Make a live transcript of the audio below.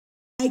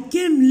I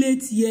came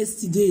late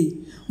yesterday.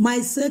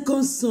 My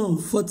second son,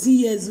 14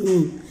 years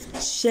old,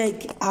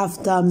 checked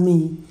after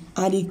me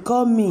and he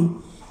called me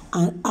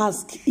and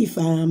asked if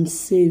I am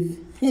safe.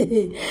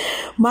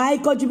 My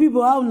country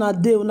people, how una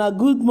day? Una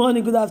good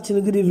morning, good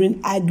afternoon, good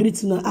evening. I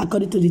greet you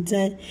according to the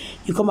time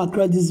you come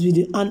across this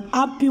video. And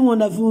happy,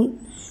 wonderful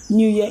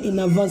New Year in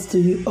advance to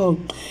you all.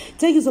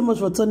 Thank you so much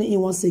for turning in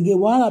once again.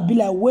 While I be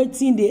like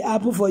waiting the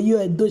apple for you,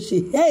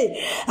 Edochie.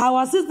 Hey,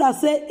 our sister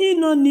said he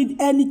no need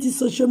anything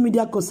social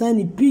media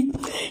concerning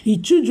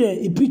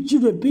children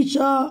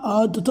picture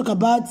or to talk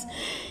about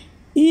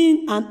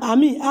her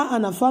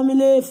and her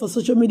family for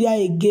social media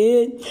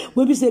again.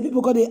 When we say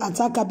people call they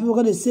attack her, people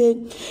call they say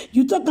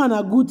you talk on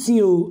a good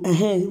thing,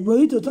 but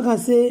you to talk and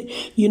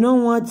say you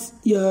don't want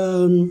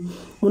your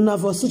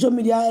for social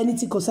media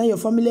anything concern your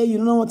family, you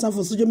don't want time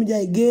for social media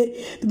again.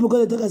 People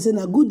call they talk and say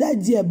a good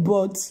idea,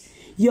 but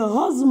your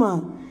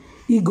husband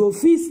he go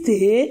fit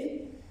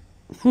stay.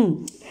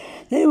 Then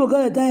you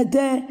go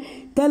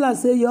tell her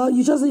say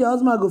you just say your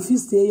husband go fit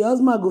stay, your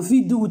husband go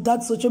fit do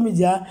without social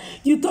media.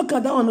 You talk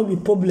that one no be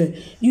problem.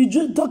 You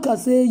just talk and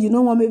say you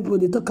don't want people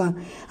they talk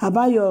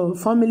about your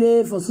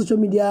family for social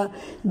media.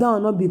 That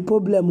will not be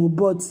problem.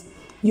 But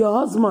your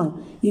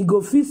husband he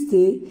go fit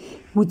stay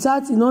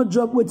without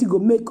drop what he go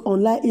make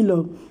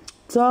online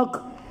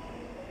talk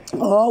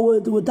or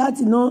without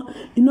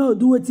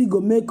do what he go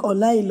make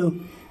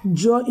online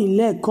draw in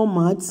leg come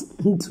out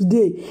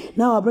today.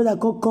 Now our brother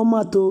come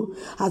out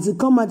as he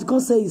come out, he come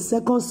say his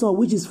second son,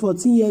 which is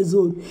 14 years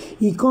old.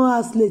 He come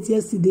ask late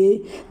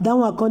yesterday. That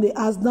one come they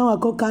ask. That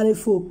one come carry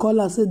phone call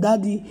and say,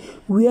 "Daddy,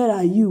 where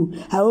are you?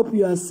 I hope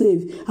you are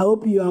safe. I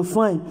hope you are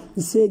fine."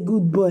 He say,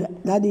 "Good boy,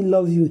 Daddy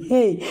love you."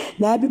 Hey,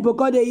 now people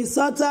call they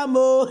insult him.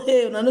 Oh,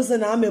 hey, I know say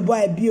now I'm a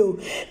boy bio.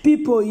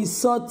 People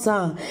insult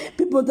him.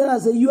 People tell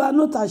us say you are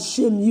not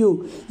ashamed.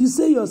 You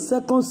say your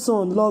second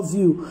son love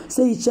you.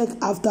 Say he check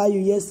after you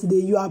yesterday.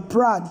 You are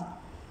proud.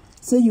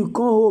 Say you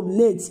come home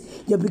late.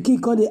 Your pikin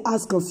come they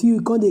ask of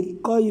you. Come they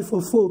call you for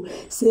phone.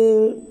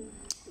 Say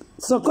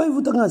so. Come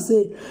even talk and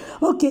say,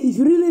 okay, if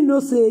you really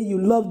know say you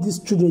love these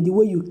children the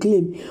way you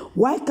claim,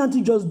 why can't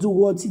you just do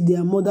what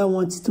their mother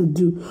wants to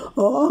do?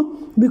 Or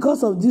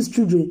because of these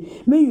children,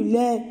 may you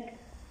let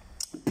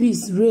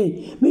peace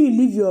reign. May you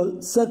leave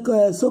your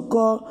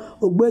so-called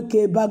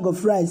ogbeke bag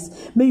of rice.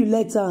 May you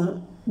let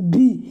her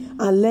be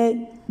and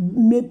let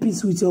make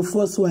peace with your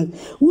first wife.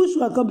 Which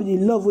one can be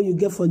the love what you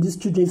get for these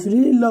children? If you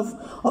really love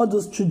all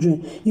those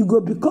children, you go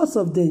because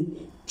of them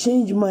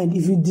change mind.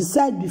 If you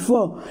decide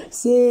before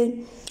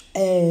say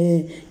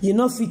you're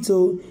not fit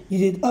to, you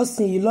did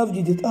Austin, you love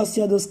you did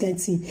Austin, all those kind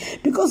of things.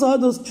 Because of all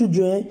those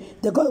children,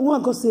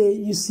 one can say,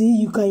 you see,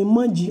 you can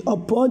imagine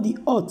upon the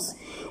earth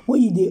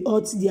when you they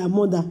hurt their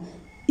mother,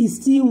 it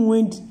still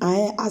went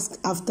and ask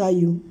after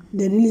you.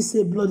 They really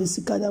say blood is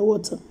thicker than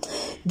water.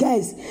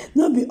 Guys,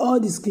 not be all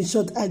the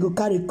screenshot I go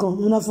carry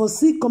come. When I for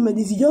see comment,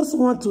 if you just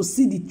want to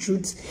see the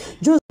truth,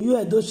 just you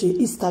Edochie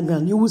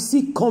Instagram, you will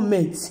see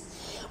comments.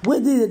 Where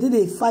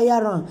they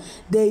fire on,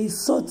 they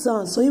insult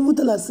on. So even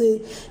tell us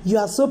say you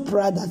are so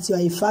proud that you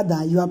are a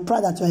father, you are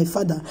proud that you are a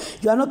father,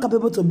 you are not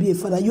capable to be a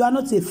father, you are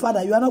not a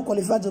father, you are not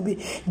qualified to be.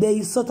 They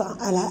insult on.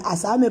 And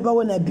as I remember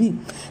when I be,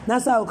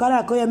 that's how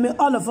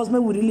all of us may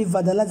we really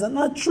vandalize and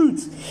not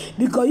truth.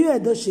 Because you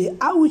Edochie,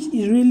 I wish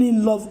he really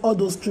love all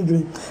those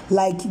children,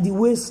 like the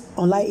ways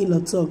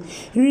online talk.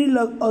 He really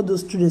love all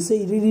those children. Say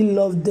he really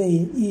love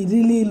them. He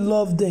really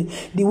love them.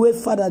 The way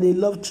father they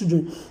love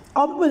children.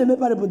 All people they make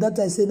parable that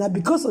I say now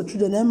because of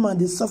children, them man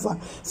they suffer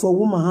for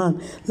woman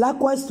hand.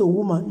 Likewise to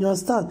woman, you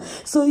understand?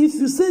 So if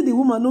you say the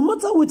woman, no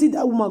matter what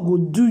that woman go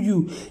do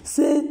you,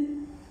 say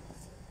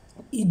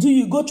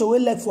you go to way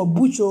like for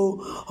butch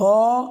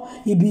or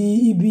he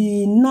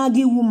be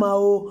naggy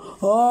woman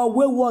or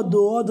wayward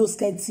all those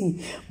kind of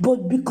things.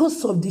 But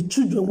because of the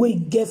children where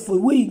you get for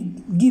where he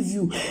give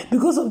you,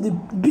 because of the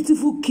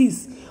beautiful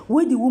kiss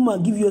where the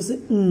woman give you, say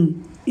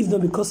if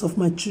not because of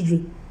my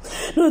children.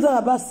 Not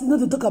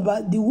to talk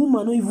about the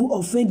woman who even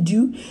offend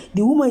you.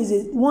 The woman is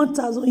a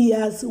 1,000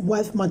 years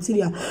wife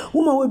material.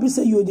 Woman will be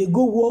say you they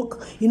go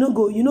work, you know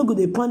go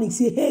they panic,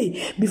 say,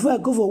 hey, before I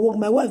go for work,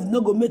 my wife no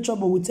go make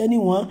trouble with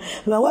anyone,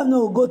 my wife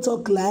no go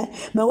talk lie,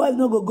 my wife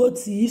no go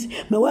thief,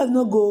 my wife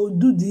no go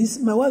do this,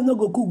 my wife no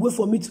go cook wait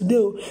for me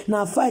today.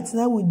 Now fight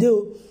now we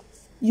do.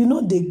 You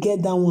know they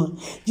get that one.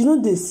 You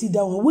know they see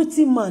that one.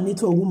 Waiting man it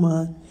to a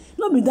woman.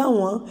 Not be that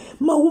one.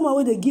 Woman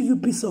when they give you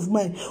peace of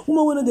mind.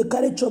 Woman when they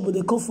carry trouble,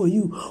 they come for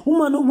you.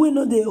 Woman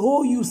when they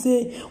hold you,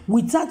 say,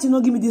 without you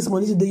not give me this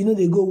money today,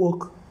 they go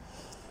work.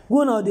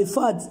 One out the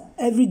fat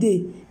every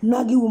day.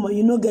 Naggy woman,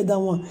 you not get that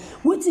one.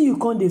 What till you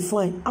can't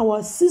define?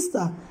 Our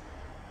sister,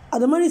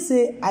 Adamani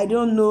say, I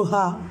don't know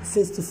her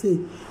face to face.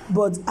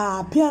 But her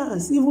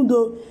appearance, even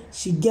though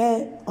she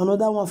get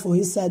another one for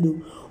his side,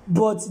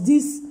 but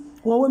this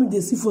one woman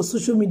they see for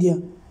social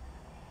media,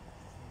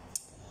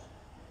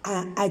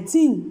 I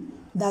think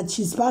that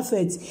she's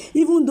perfect,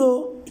 even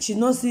though she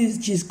not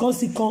see she's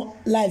constant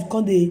life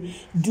come dey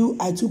do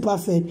I too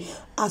perfect.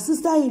 Her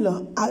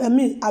sister-in-law, I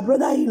mean her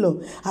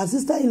brother-in-law, her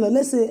sister-in-law,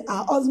 let's say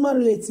her husband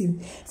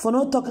relative, for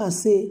not talk and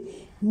say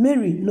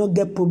Mary no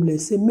get problem.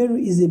 Say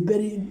Mary is a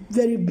very,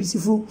 very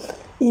beautiful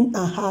in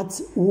her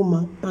heart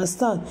woman.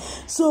 Understand?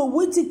 So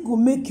wetin go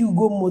make you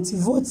go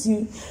motivate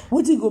you?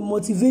 Wetin go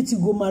motivate you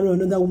go marry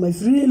another woman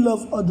if you really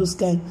love all those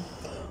kind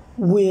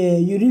where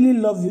you really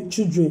love your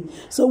children?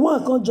 So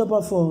one can't drop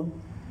her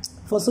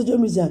for social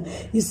media.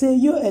 You say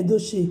you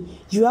Edochie,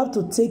 you have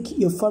to take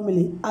your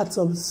family out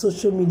of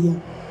social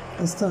media.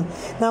 Understand?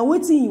 Now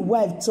wetin your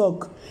wife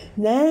talk,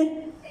 nah,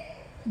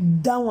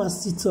 that one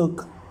still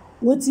talk.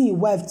 Wetin your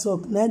wife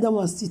talk, na that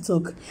one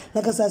still talk.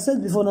 Like as I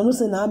said before, I know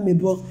say na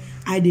amebo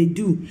I dey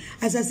do.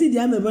 As I see the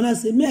amebo, I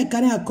say, may I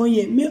carry her come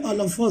here, may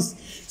all of us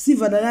see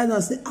for the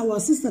and say, our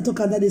sister talk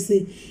and that they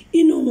say,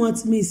 you don't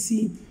want me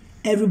see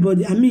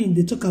everybody. I mean,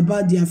 they talk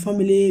about their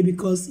family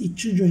because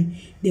its children,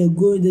 they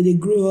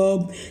grow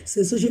up.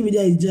 So social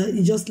media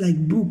is just like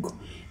book.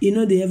 You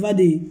know,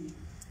 they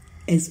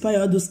inspire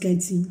all those kind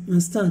of things.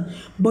 Understand?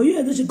 But you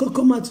Edochie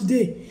come out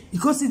today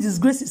because he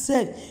disgrace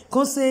himself.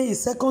 Come say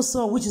his second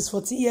son, which is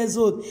 14 years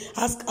old,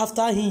 ask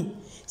after him.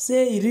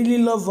 Say he really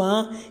love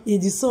her,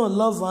 the son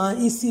love her,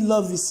 he still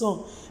love his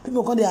son.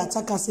 People call the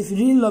attack and say, if you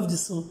really love the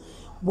son,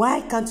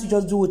 why can't you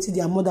just do what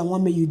their mother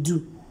want me you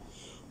do?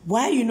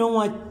 Why you don't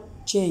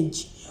want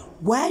change?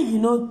 Why you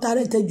know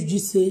talented you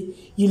just say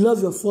you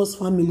love your first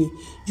family,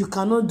 you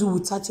cannot do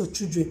without your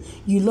children,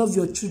 you love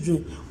your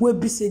children, where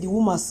be say the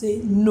woman say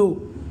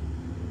no.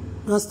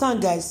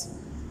 Understand, guys?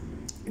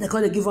 They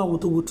call they give her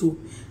woto.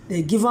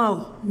 They give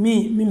her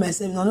me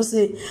myself. I don't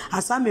say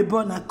as I'm a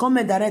born, I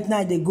comment direct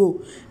now they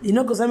go. You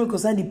know, because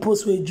I'm the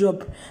post where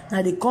drop.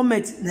 Now they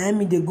comment, now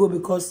me they go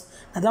because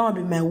I don't want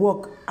to be my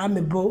work. I'm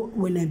a born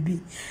when I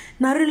be.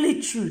 Now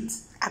really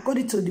truth,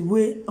 according to the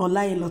way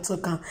online lot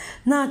talk.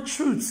 Now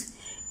truth,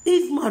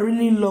 if man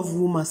really love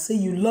woman, say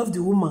you love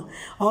the woman,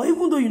 or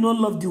even though you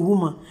don't love the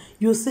woman,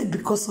 you say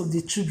because of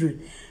the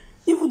children.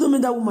 Even though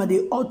that woman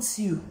they hurt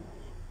you.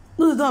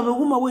 No, they don't have a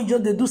woman where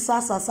just they do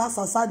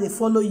sa, they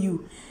follow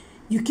you.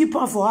 You keep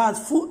her for her,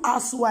 full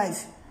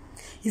housewife.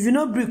 If you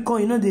not break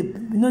on, you know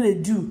they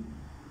do.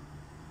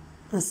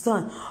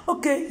 Understand?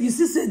 Okay, you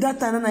see say that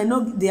time and I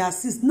know they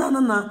assist. No.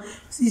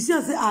 You see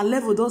I say our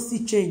level don't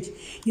see change.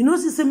 You know,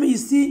 see say me you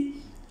see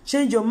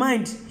change your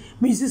mind.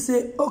 Me you see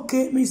say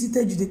okay, me you see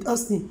tell Judith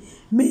Austin,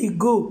 may you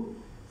go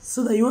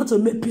so that you want to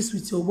make peace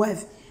with your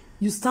wife.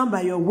 You stand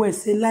by your word.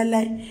 Say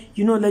lie,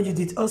 you know let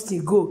Judith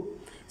Austin go.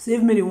 Say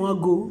if Mary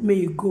want go, may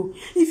you go.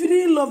 If you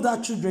really love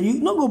that children, you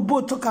not go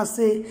both talk and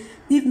say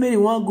if Mary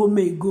want go,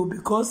 may you go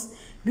because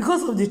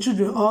of the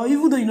children, or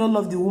even though you don't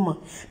love the woman,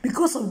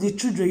 because of the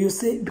children, you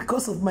say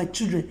because of my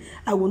children,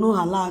 I will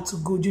not allow her to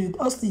go. Judith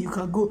Austin, you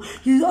can go.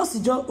 Judith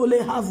Austin just only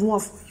have one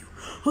for you.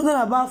 Hold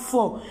on about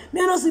 4.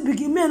 Me I not see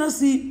picking. Me I not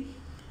see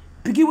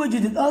picking where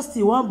Judith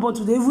Austin one born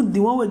today, even the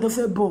one where don't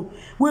fair born,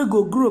 where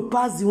go grow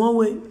past the one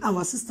where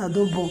our sister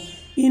don't born.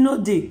 You know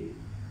they.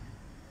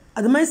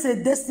 At the mind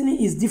say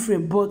destiny is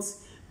different, but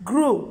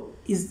grow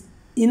is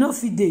enough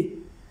day.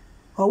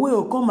 Or we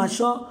will come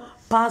mature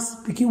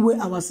past picking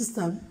where our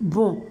sister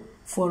born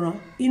for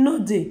her. You know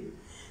they.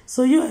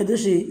 So you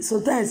Edochie,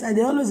 sometimes and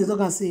they always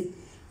talk and say,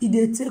 if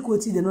they take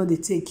what they know they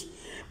take.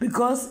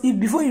 Because if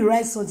before you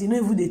write something,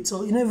 you know if they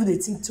talk, you know if they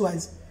think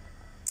twice.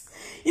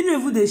 You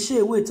know if they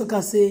share where talk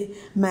and say,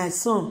 my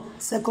son,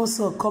 second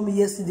son come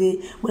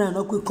yesterday when I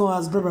not quick come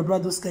as blah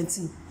those kind of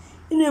things.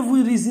 You know if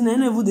we reason, you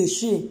know if they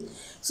share.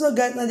 So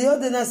guys, now the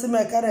other day I say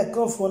my carry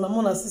come for, I'm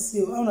gonna see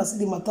you. I wanna see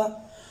the matter.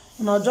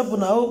 Now drop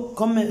on our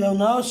comment on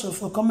our show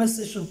for comment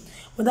section.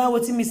 Without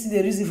waiting me see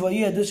the reason for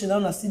you, Edochie, I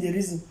wanna see the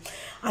reason.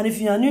 And if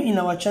you are new in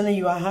our channel,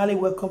 you are highly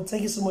welcome.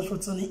 Thank you so much for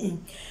tuning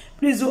in.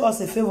 Please do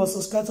us a favor,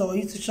 subscribe to our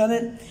YouTube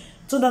channel,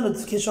 turn that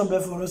notification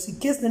bell for us in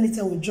case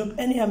anytime we drop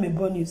any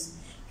amebo news,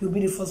 you'll be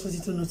the first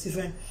person to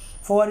notify.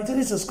 For our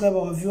returning subscriber,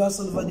 our viewers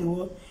all over the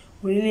world,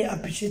 we really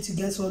appreciate you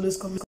guys for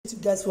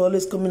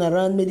always coming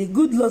around. May the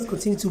good Lord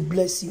continue to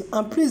bless you.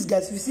 And please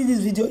guys, if you see this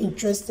video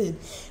interested,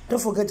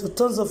 don't forget to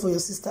thumbs up for your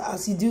sister.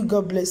 As you do,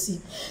 God bless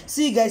you.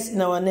 See you guys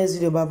in our next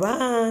video. Bye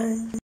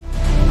bye.